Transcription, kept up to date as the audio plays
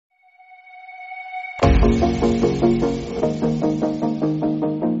Special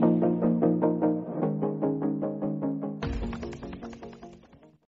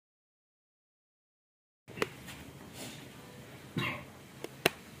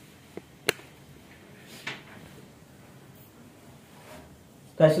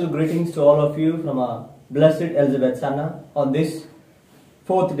greetings to all of you from our blessed Elisabetta Sanna on this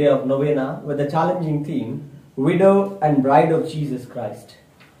fourth day of novena with the challenging theme, Widow and Bride of Jesus Christ.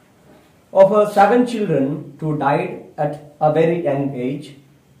 Of her 7 children who died at a very young age,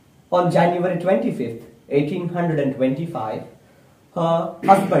 on January 25th, 1825, her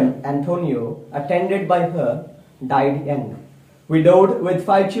husband Antonio, attended by her, died young, widowed with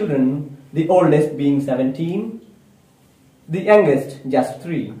 5 children, the oldest being 17, the youngest just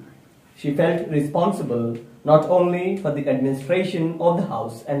 3. She felt responsible not only for the administration of the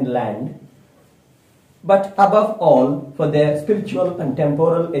house and land, but above all for their spiritual and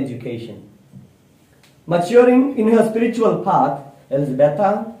temporal education. Maturing in her spiritual path,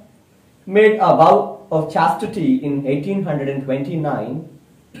 Elisabetta made a vow of chastity in 1829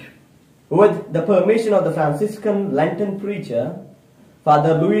 with the permission of the Franciscan Lenten preacher,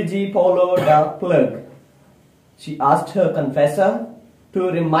 Father Luigi Polo da Plug. She asked her confessor to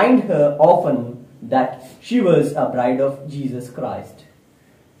remind her often that she was a bride of Jesus Christ.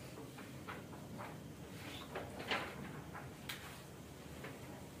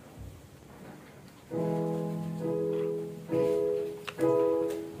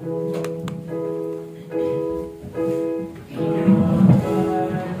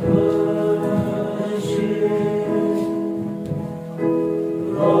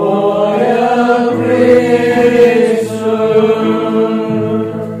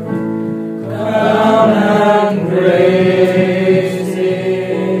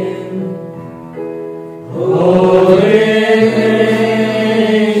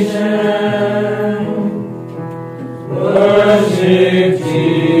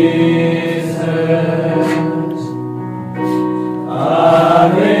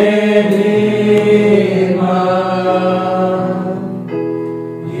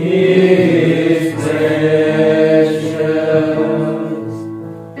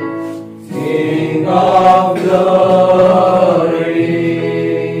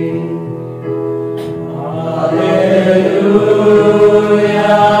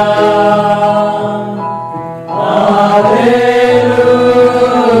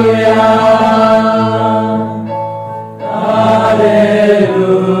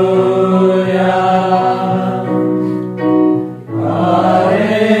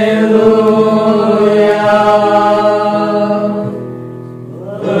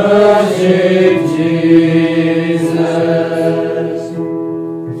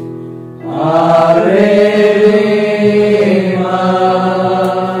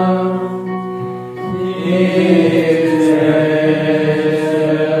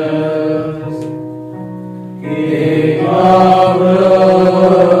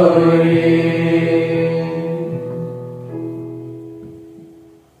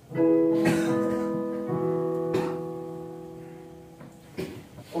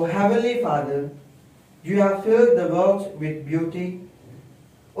 O Heavenly Father, you have filled the world with beauty.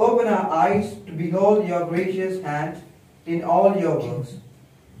 Open our eyes to behold your gracious hand in all your works,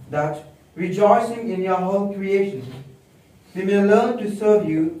 that, rejoicing in your whole creation, we may learn to serve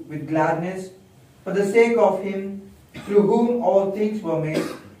you with gladness for the sake of him through whom all things were made,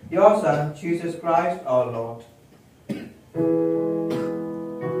 your Son, Jesus Christ our Lord.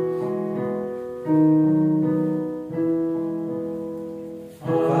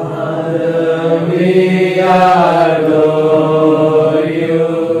 Father, we adore you.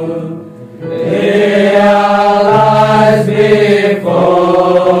 Lay our lives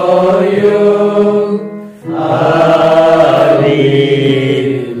before you. We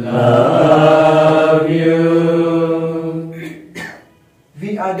love you. We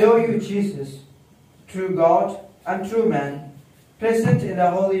adore you, Jesus, true God and true man, present in the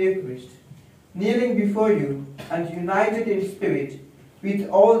Holy Eucharist, kneeling before you and united in spirit with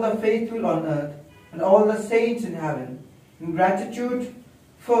all the faithful on earth and all the saints in heaven. In gratitude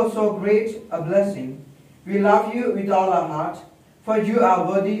for so great a blessing, we love you with all our heart, for you are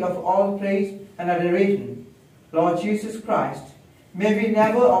worthy of all praise and adoration. Lord Jesus Christ, may we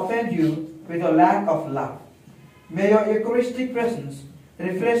never offend you with a lack of love. May your Eucharistic presence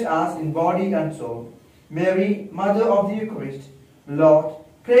refresh us in body and soul. Mary, Mother of the Eucharist, Lord,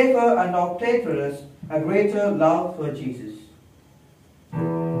 pray for and obtain for us a greater love for Jesus.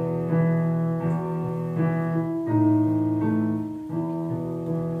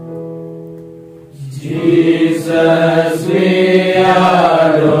 Jesus, we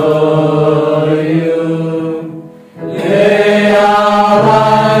adore you.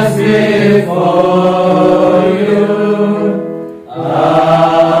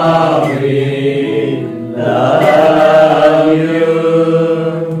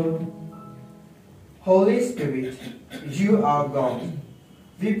 our God.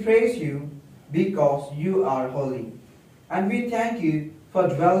 We praise you because you are holy. And we thank you for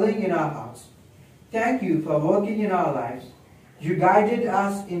dwelling in our hearts. Thank you for working in our lives. You guided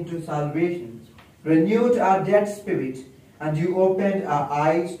us into salvation, renewed our dead spirit, and you opened our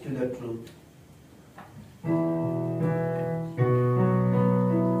eyes to the truth.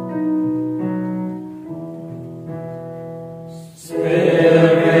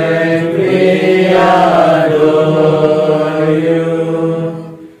 Spirit, we adore you.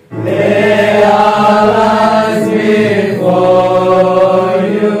 Lay our lives before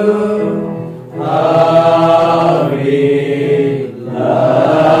you. How we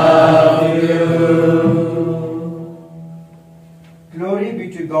love you. Glory be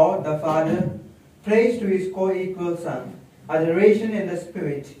to God the Father. Praise to his co-equal Son. Adoration in the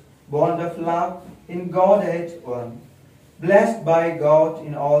Spirit. Bond of love in Godhead one. Blessed by God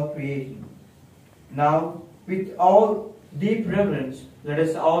in all creation. Now, with all deep reverence, let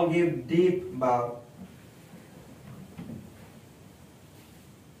us all give deep bow.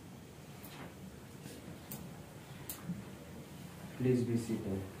 Please be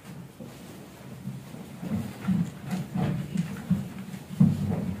seated.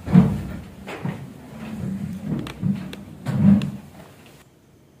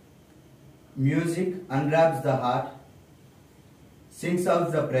 Music unwraps the heart, sings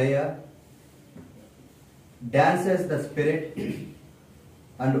out the prayer, dances the spirit,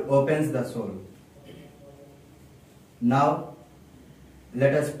 and opens the soul. Now,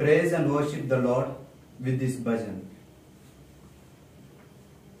 let us praise and worship the Lord with this bhajan.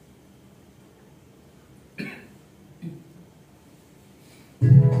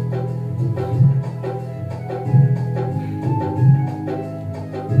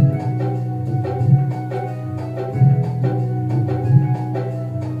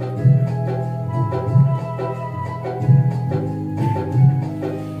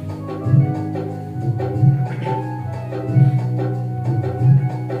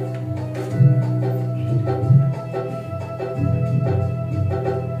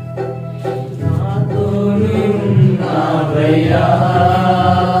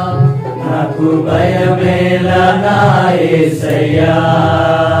 నాకు భయమేలా నా యేసయ్యా,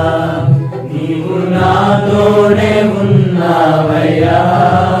 నీవు నాతోనే ఉన్నావయ్యా.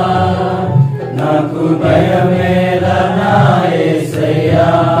 నాకు భయమేలా నా యేసయ్యా,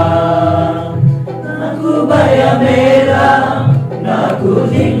 నాకు భయమేలా, నాకు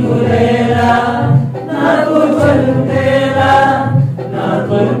దిగులేలా, నాకు చంపేలా,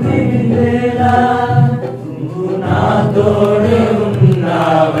 నాకు దిగులేలా, నువ్వు నాతోనే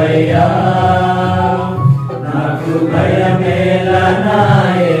ఉన్నావయ్యా. నాకు భయమేలా నా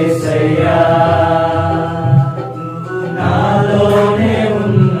యేసయ్యా, నువ్వు నాలోనే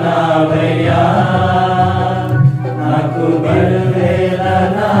ఉన్నావయ్యా. నాకు భయమేలా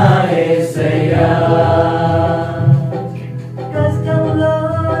నా యేసయ్యా. కష్టములో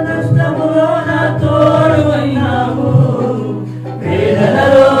నష్టములో నా తోడువైనావు,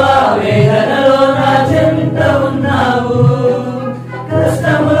 వేదనలో ఆ వేదనలో నా చెంత ఉన్నావు.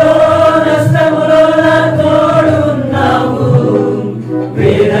 కష్టములో నష్టములో నా తోడు ఉన్నావు,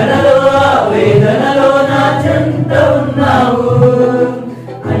 వేదనలో ఆ వేదనలో నా చెంత ఉన్నావు.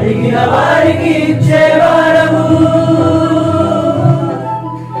 అడిగిన వారికి ఇచ్చేవాడవు,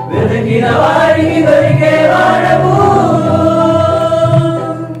 వెతికిన వారికి దొరికేవాడవు.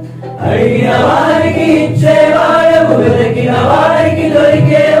 అడిగిన వారికి ఇచ్చేవాడవు, వెతికిన వారికి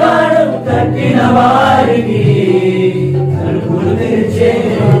దొరికేవాడు. తట్టిన వారికి తలుపులు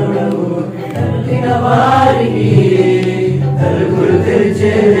తెరిచేవాడవు, తట్టిన వారికి తలుపులు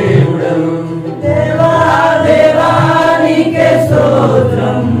తెరిచే దేవుడవు. దేవా దేవా నీకే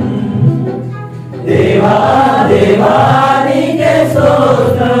స్తోత్రం, దేవా దేవా నీకే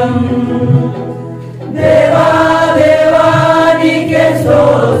స్తోత్రం, దేవా దేవా నీకే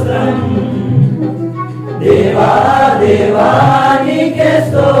స్తోత్రం, దేవా దేవా నీకే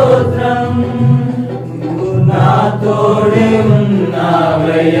స్తోత్రం. నువ్వు నా తోడే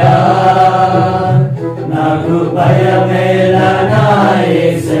ఉన్నావయ్యా, నాకు భయమేలా నా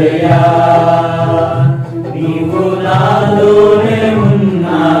యేసయ్యా. నీవు నాలోనే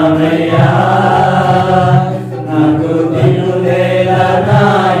ఉన్నావయ్యా, నాకు దిగులేలా నా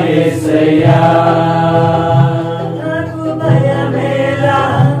యేసయ్యా. నాకు భయమేలా,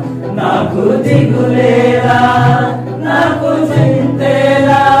 నాకు దిగులేలా, నాకు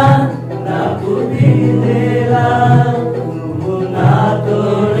చింతేలా, నాకు దిగులేలా, నువ్వు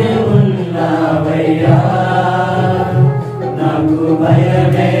నాతోనే ఉన్నావయ్యా.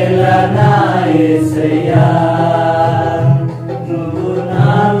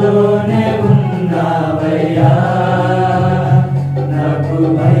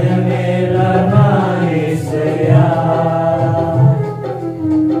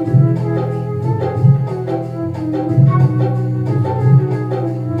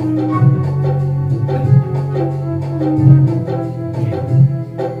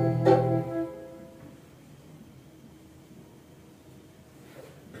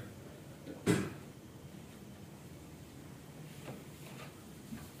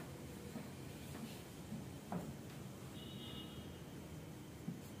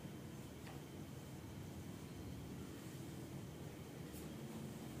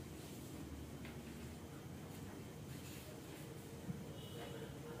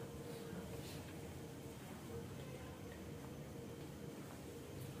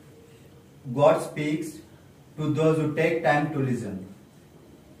 God speaks to those who take time to listen.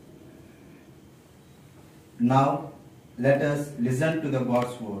 Now, let us listen to the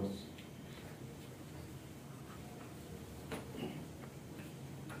God's words.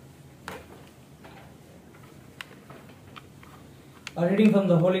 A reading from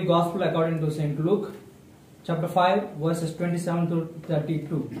the Holy Gospel according to St. Luke, chapter 5, verses 27 to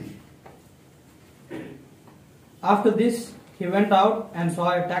 32. After this, he went out and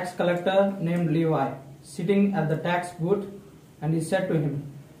saw a tax collector named Levi sitting at the tax booth, and he said to him,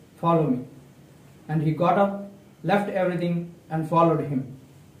 "Follow me." And he got up, left everything, and followed him.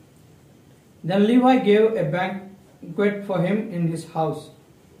 Then Levi gave a banquet for him in his house.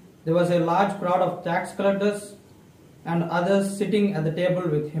 There was a large crowd of tax collectors and others sitting at the table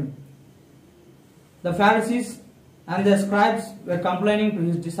with him. The Pharisees and the scribes were complaining to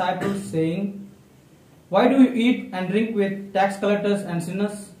his disciples, saying, "Why do you eat and drink with tax collectors and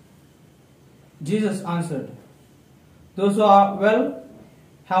sinners?" Jesus answered, "Those who are well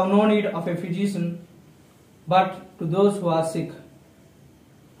have no need of a physician, but to those who are sick.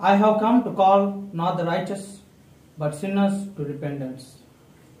 I have come to call not the righteous, but sinners to repentance."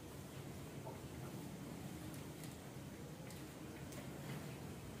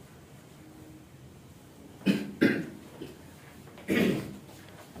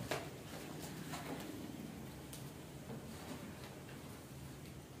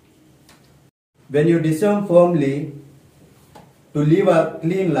 When you discern firmly to live a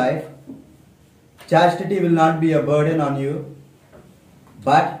clean life, chastity will not be a burden on you,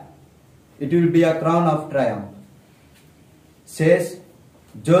 but it will be a crown of triumph, says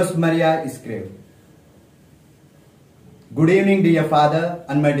Jose Maria Escrive. Good evening, dear Father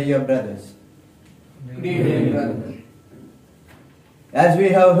and my dear brothers. Good evening, brother. As we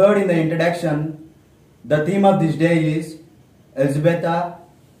have heard in the introduction, the theme of this day is Elisabetta,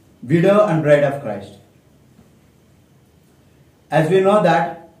 widow and bride of Christ. As we know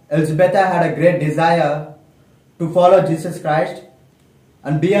that Elisabetta had a great desire to follow Jesus Christ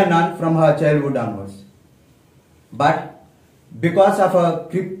and be a nun from her childhood onwards. But because of her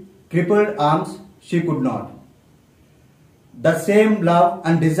crippled arms, she could not. The same love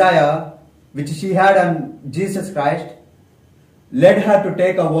and desire which she had on Jesus Christ led her to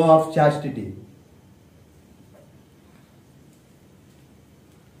take a vow of chastity.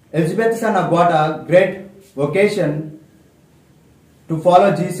 Elisabetta Sanna got a great vocation to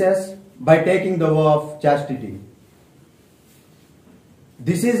follow Jesus by taking the vow of chastity.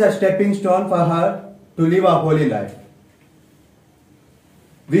 This is a stepping stone for her to live a holy life.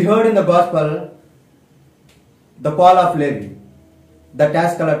 We heard in the Gospel the call of Levi, the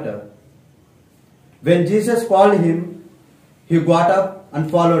tax collector. When Jesus called him, he got up and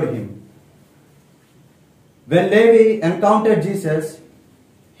followed him. When Levi encountered Jesus,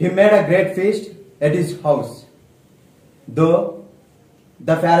 he made a great feast at his house, though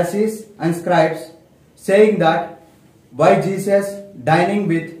the Pharisees and scribes saying that, "Why Jesus dining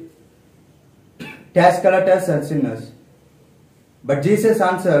with tax collectors and sinners?" But Jesus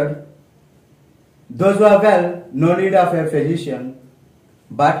answered, "Those who are well, no need of a physician,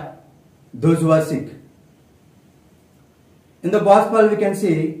 but those who are sick." In the Gospel we can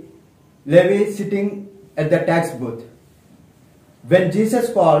see Levi sitting at the tax booth. When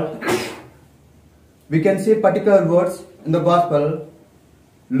Jesus called, we can see particular words in the Gospel,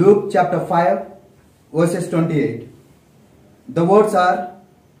 Luke chapter 5, verses 28. The words are,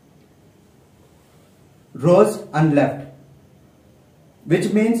 "rose and left," which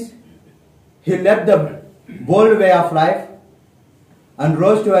means he left the old way of life and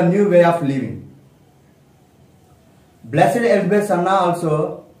rose to a new way of living. Blessed Elisabetta Sanna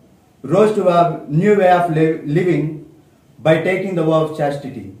also rose to a new way of living by taking the vow of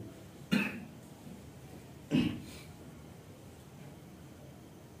chastity.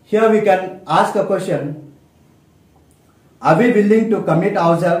 Here we can ask a question: are we willing to commit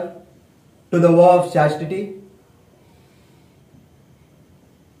ourselves to the vow of chastity?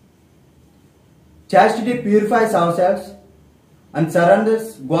 Chastity purifies ourselves and surrenders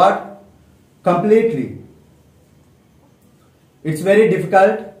God completely. It's very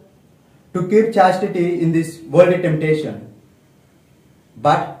difficult to keep chastity in this worldly temptation.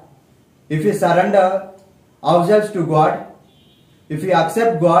 But if we surrender ourselves to God, if we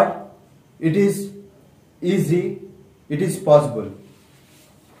accept God, it is easy, it is possible.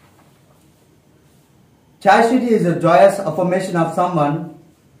 Chastity is a joyous affirmation of someone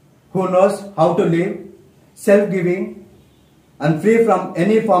who knows how to live self-giving and free from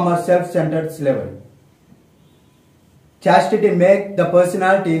any form of self-centered slavery. Chastity makes the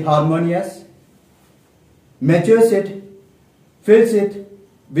personality harmonious, matures it, fills it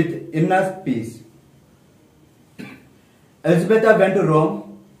with inner peace. Elisabetta went to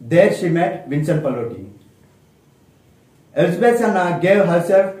Rome. There she met Vincent Pallotti. Elisabetta gave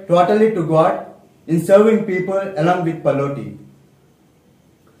herself totally to God in serving people along with Pallotti.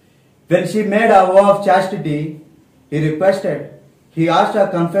 When she made a vow of chastity, he asked her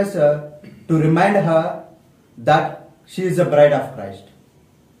confessor to remind her that she is a bride of Christ,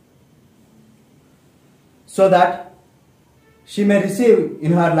 so that she may receive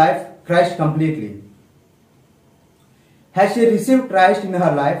in her life Christ completely. Has she received Christ in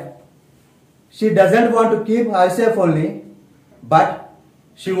her life? She doesn't want to keep herself only, but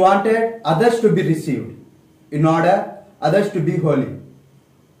she wanted others to be received, in order others to be holy.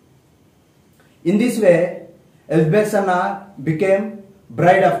 In this way, Elisabetta became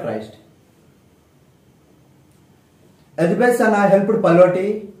bride of Christ. Elisabetta helped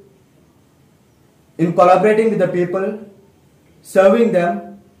Pallotti in collaborating with the people, serving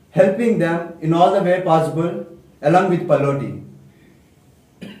them, helping them in all the way possible along with Pallotti.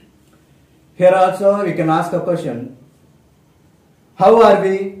 Here also we can ask a question: how are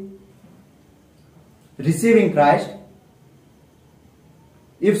we receiving Christ?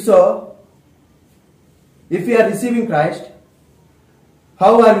 If so, if we are receiving Christ,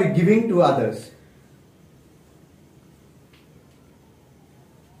 how are we giving to others?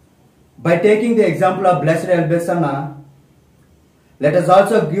 By taking the example of Blessed Elisabetta, let us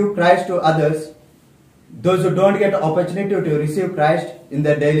also give Christ to others, those who don't get the opportunity to receive Christ in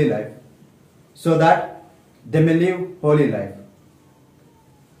their daily life, so that they may live holy life.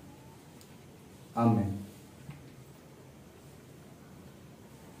 Amen.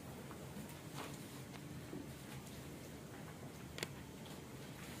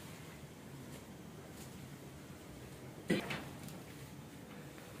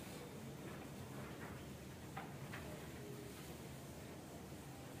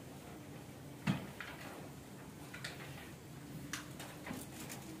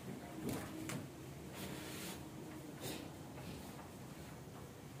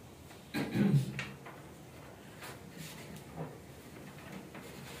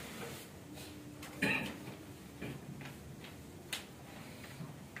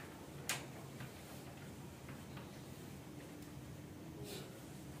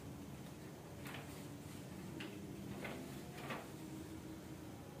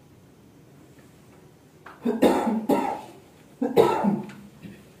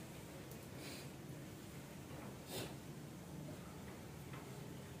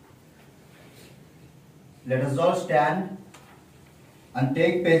 Let us all stand and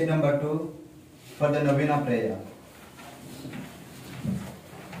take page number 2 for the novena prayer.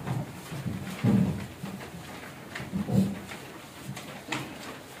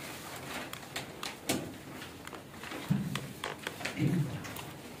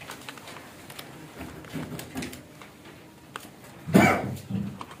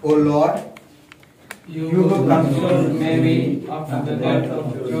 O Lord, You who consoled Mary after the death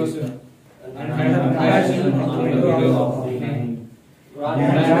of Joseph, and had compassion on the widow of Nain,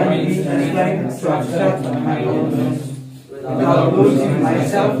 grant me strength to accept my loneliness without losing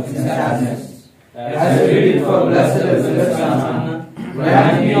myself in sadness. As I did for Blessed Elisabetta,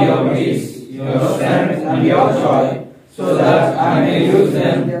 grant me your peace, your strength, and your joy, so that I may use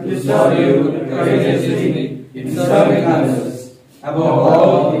them to serve you courageously in serving others, above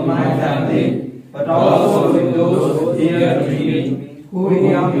all in my family, but also with those dear to me, who in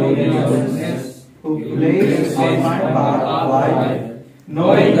your innocence, who place on my path of life,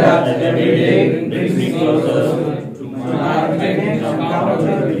 knowing that every day brings me closer to my next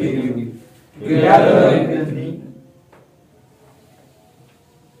encounter with you. Together with me.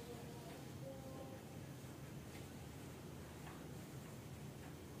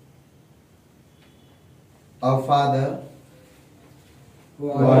 Our Father,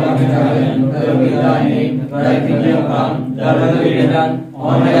 who art in heaven, hallowed be thy name. Thy kingdom come, thy will be done,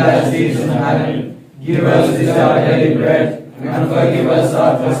 on earth as it is in heaven. Give us this our daily bread, and forgive us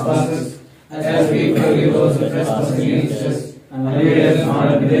our trespasses, as we forgive those who trespass against us. And lead us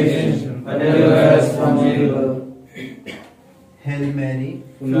not into temptation, but deliver us from evil. Hail Mary,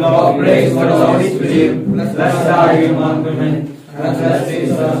 Full of grace, the Lord is with you. Blessed are you among women, and blessed is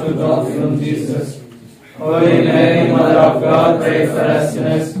the fruit of your womb, Jesus. Holy Mary, Mother of God, pray for us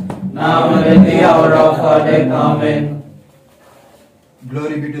sinners, now and at the hour of our death. Amen.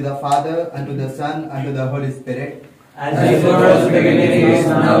 glory be to the Father, and to the Son, and to the Holy Spirit. As it was in the beginning, is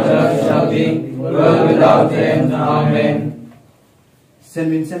now, ever shall be, world without end. Amen. Saint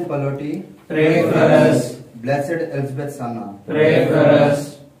Vincent Pallotti, Pray for us. Blessed Elisabetta, Pray for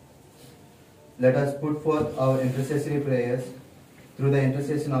us. let us put forth our intercessory prayers through the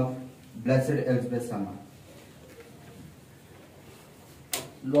intercession of Blessed Elisabetta, Sanna.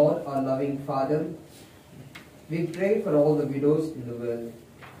 Lord, our loving Father, we pray for all the widows in the world.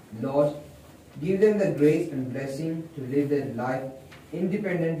 Lord, give them the grace and blessing to live their life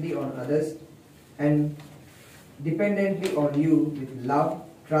independently on others and dependently on you with love,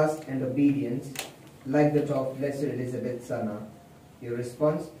 trust and obedience, like that of Blessed Elisabetta, Sanna. Your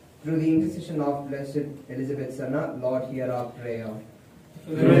response, through the intercession of Blessed Elisabetta, Sanna, Lord, hear our prayer.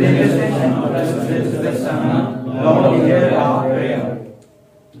 Through the intercession of Blessed Elisabetta, Sanna, Lord, hear our prayer.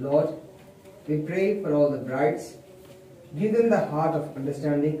 Lord, we pray for all the brides. Give them the heart of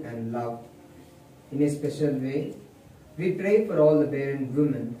understanding and love. In a special way, we pray for all the barren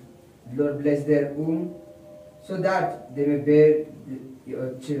women. Lord, bless their womb so that they may bear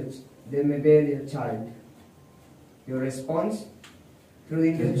your child. Your response, through the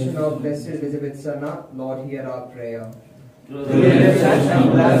intercession of Blessed Elisabetta, Sanna, Lord, hear our prayer. Through the intercession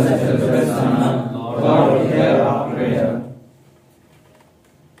of Blessed Elisabetta, Sanna, Lord, hear our prayer.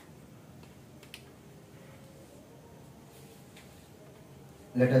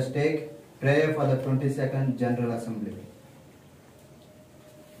 Let us take prayer for the 22nd General Assembly.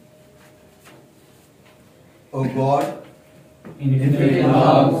 O God, Infinite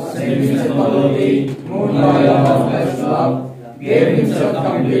love, saving authority, moved by your boundless love, gave himself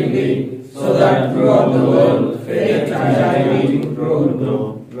completely, so that throughout the world faith and charity would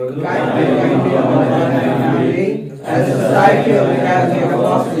grow. Kindly on family, as a society of the Catholic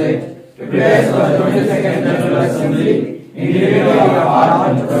Apostolate, prepares for the 22nd General Assembly in unity of heart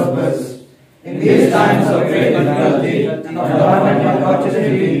and purpose. In these times of great difficulty and abundant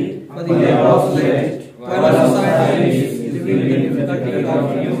opportunity for the Apostolate, while society is living in difficulty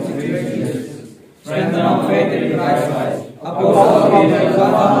of new situations, strengthen our faith in Christ, uphold our faith in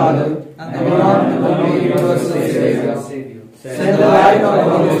our Father, and belong to the only universal Savior. Send the light of the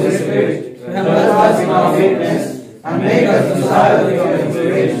Holy Spirit to help us in our weakness and make us desire your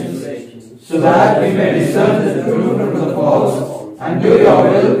inspirations, so that we may discern the true from the false and do your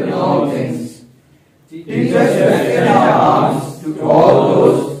will in all things. Teach us to extend our arms to all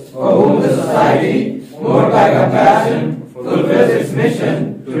those for whom the society, moved by compassion, fulfills its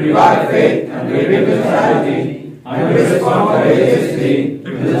mission to revive faith and rebuild charity and respond courageously to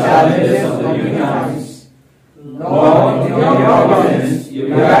the challenges of the new times. Lord, in your providence, you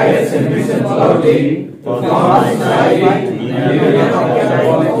guide us in recent authority to form a society in the union of the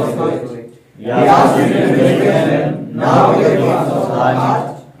Apostolate. We ask you to strengthen them now with the gifts of the heart,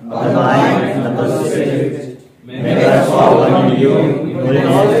 of the mind, and of the spirit. Make us all on you in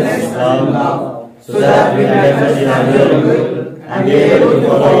holiness and love, so that we may understand your will and be able to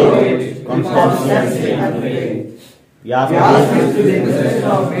follow it with constancy and faith. We ask you through the intercession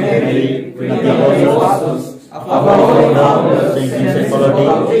of Mary, Queen of the Holy Apostles, of our founders, Saint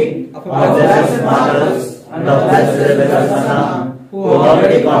Elisabetta, of our blessed martyrs, and of Blessed Elisabetta, Sanna, who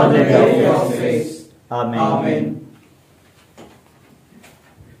already contemplate your face. Amen.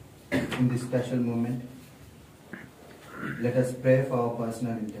 in this special moment, let us pray for our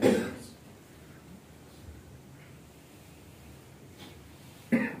personal intentions.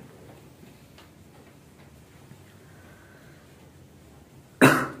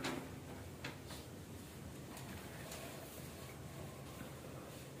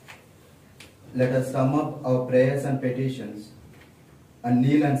 Let us sum up our prayers and petitions and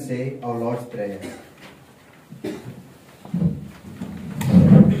kneel and say our Lord's Prayer.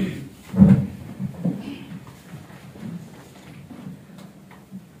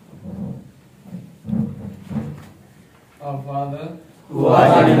 Our Father, who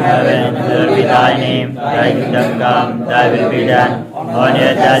art in heaven, hallowed be thy name. Thy kingdom come, thy will be done, on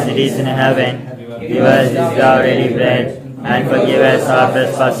earth as it is in heaven. Give us this day our daily bread, and forgive us our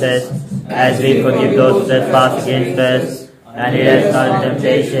trespasses, as we forgive those who trespass against us. And lead us not into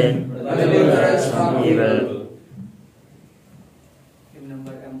temptation, but deliver us from evil. Hymn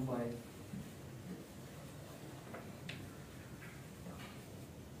number M5.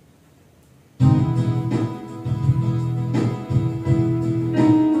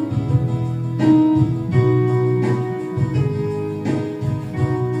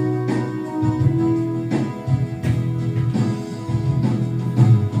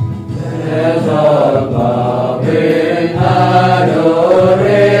 there's a love in adoration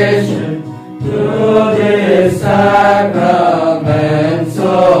to this sacrament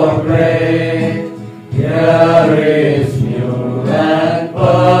so great.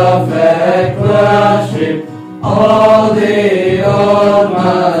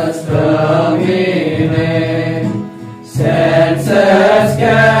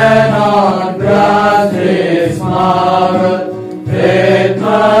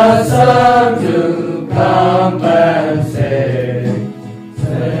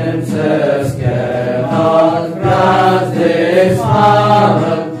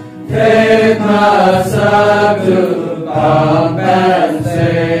 Faith must serve to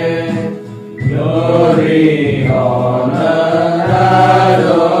compensate. Glory, honor,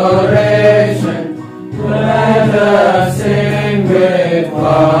 adoration. Let us sing with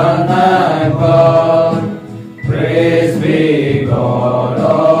one accord. Praise be God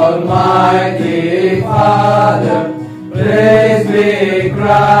Almighty Father. Praise be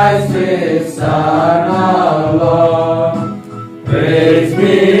Christ His Son our Lord. Praise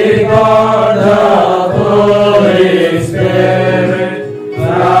be God the Holy Spirit,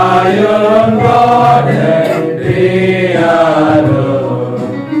 Triune God and be adored.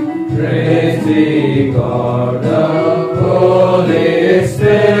 Praise be God the Holy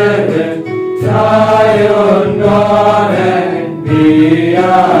Spirit, Triune God and be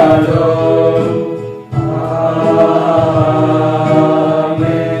adored.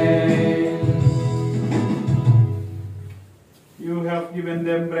 You have given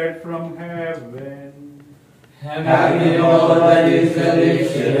them bread from heaven. Have me all that is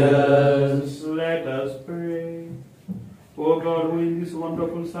delicious. Let us pray. O God, who in this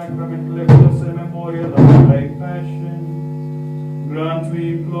wonderful sacrament left us a memorial of thy passion, grant,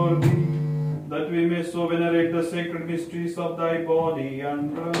 we implore thee, that we may so venerate the sacred mysteries of thy body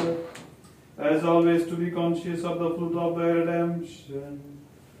and blood, as always to be conscious of the fruit of thy redemption,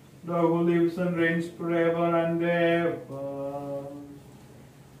 thou who lives and reigns forever and ever.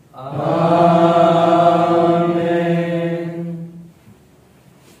 Amen.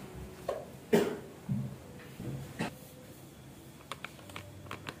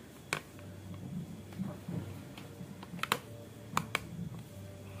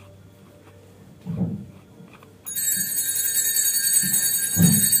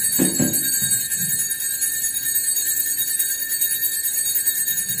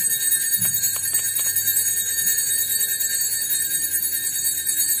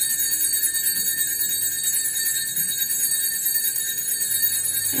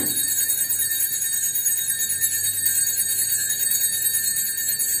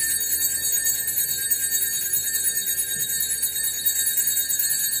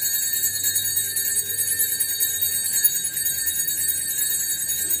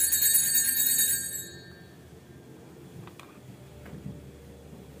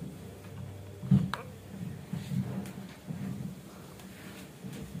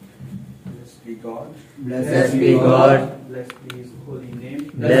 Blessed be God. Blessed be God. Blessed be His holy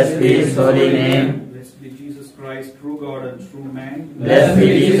name. Blessed be His holy name. Blessed be Jesus Christ, true God and true man. Blessed be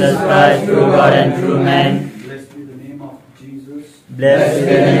Jesus Christ, true God and true man. Blessed be the name of Jesus. Blessed be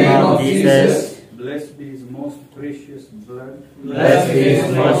the name of Jesus. Blessed be His most precious blood. Blessed be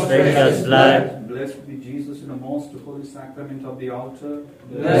His most precious blood. Blessed be Jesus in the most holy sacrament of the altar.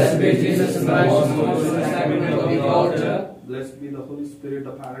 Blessed be Jesus in the most holy sacrament of the altar. Blessed be the Holy Spirit,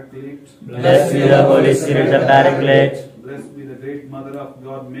 the Paraclete. Blessed be the Holy Spirit, the Paraclete. Blessed be the great Mother of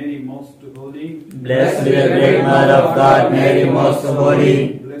God, Mary, most holy. Blessed be the great Mother of God, Mary, most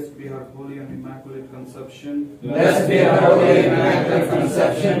holy. Blessed be her holy and immaculate conception. Blessed be her holy and immaculate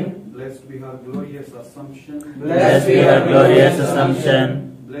conception. Blessed be her glorious assumption. Blessed be her glorious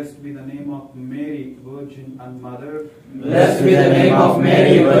assumption. Blessed be the name of Mary, Virgin and Mother. Blessed be the name of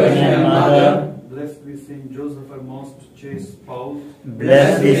Mary, Virgin and Mother. Blessed be Saint Joseph, our most chaste spouse.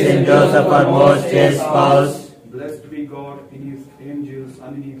 Blessed be Saint Joseph, our most chaste spouse. Blessed be God in His angels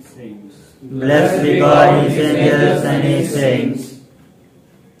and in His saints. Blessed be God, His angels and His saints.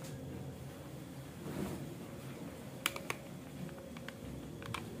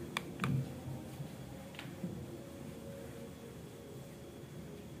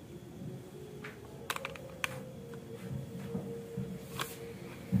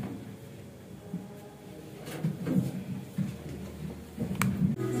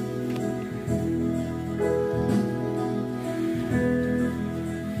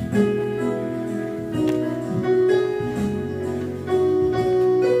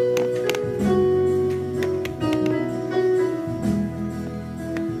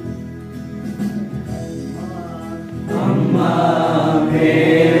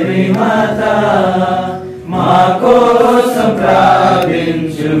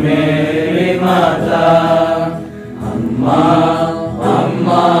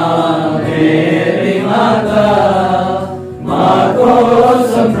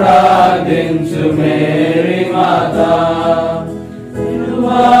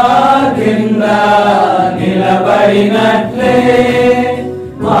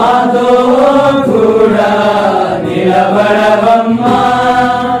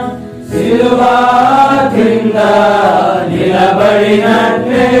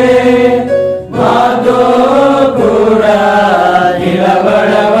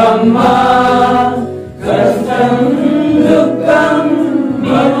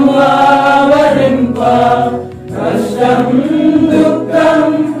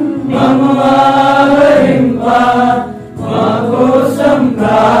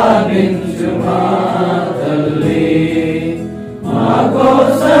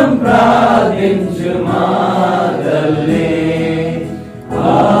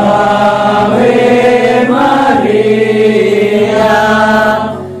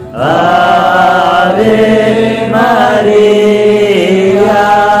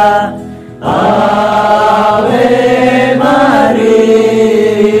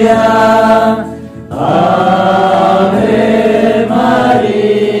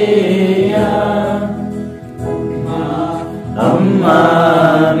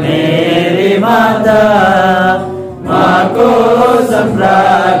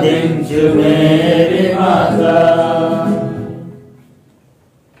 Mary, Mother.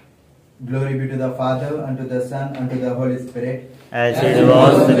 Glory be to the Father, and to the Son, and to the Holy Spirit. As it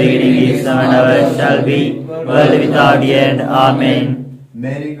was in the beginning, is now, and ever shall be, world without end. Amen.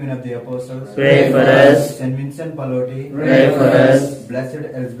 Mary, Queen of the Apostles, Pray for us. Saint Vincent Pallotti, Pray for us. Blessed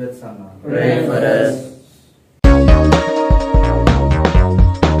Elisabetta, Sanna, Pray for us.